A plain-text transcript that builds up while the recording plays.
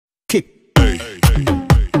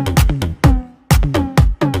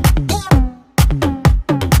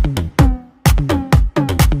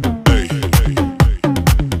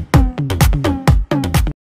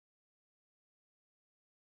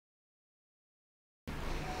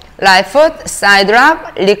Right foot, side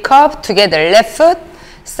rock, recover together. Left foot,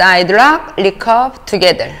 side rock, recover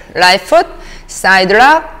together. Right foot, side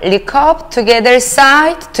rock, recover together,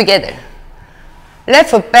 side together.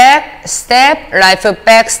 Left foot back, step, right foot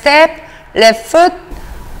back, step, left foot,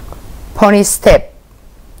 pony step.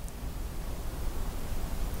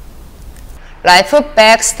 Right foot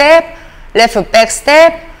back step, left foot back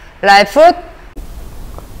step, right foot,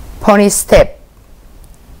 pony step.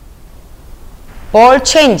 Ball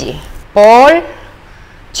change, ball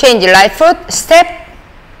change, right foot, step,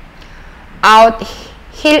 out,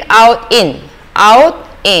 heel out, in,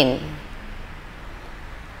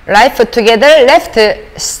 right foot together, left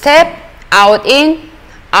step, out, in,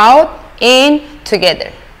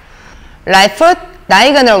 together. Right foot,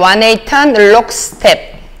 diagonal 1/8 turn, lock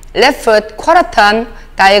step, left foot, quarter turn,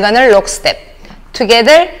 diagonal lock step,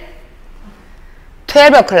 together,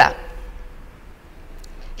 12 o'clock.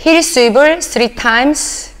 Heel swivel 3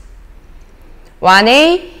 times,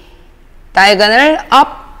 1A, diagonal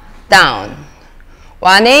up, down,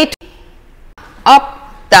 1A,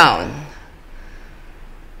 up, down,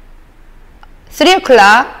 3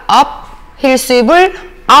 o'clock, up, heel swivel,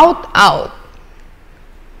 out,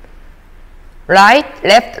 right,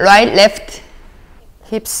 left,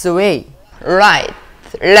 hips away, right,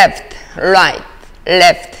 left,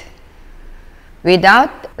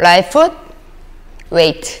 without right foot,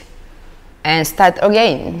 wait, and start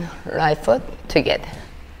again, right foot together.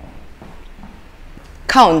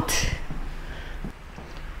 Count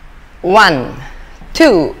 1,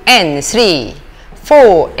 2, and 3,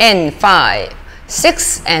 4, and 5,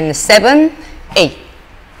 6, and 7, 8.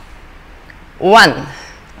 1,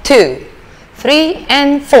 2, 3,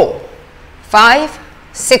 and 4, 5,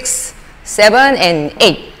 6, 7, and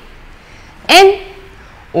 8. And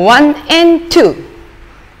 1, and 2,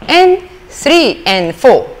 and 3, and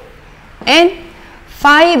 4, and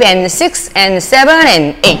 5, and 6, and 7,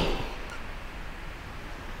 and 8.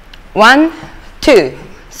 1, 2,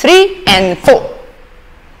 3, and 4,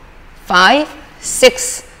 5,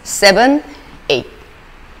 6, 7, 8.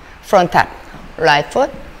 Front tap, right foot.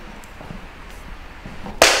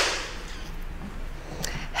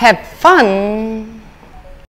 Have fun.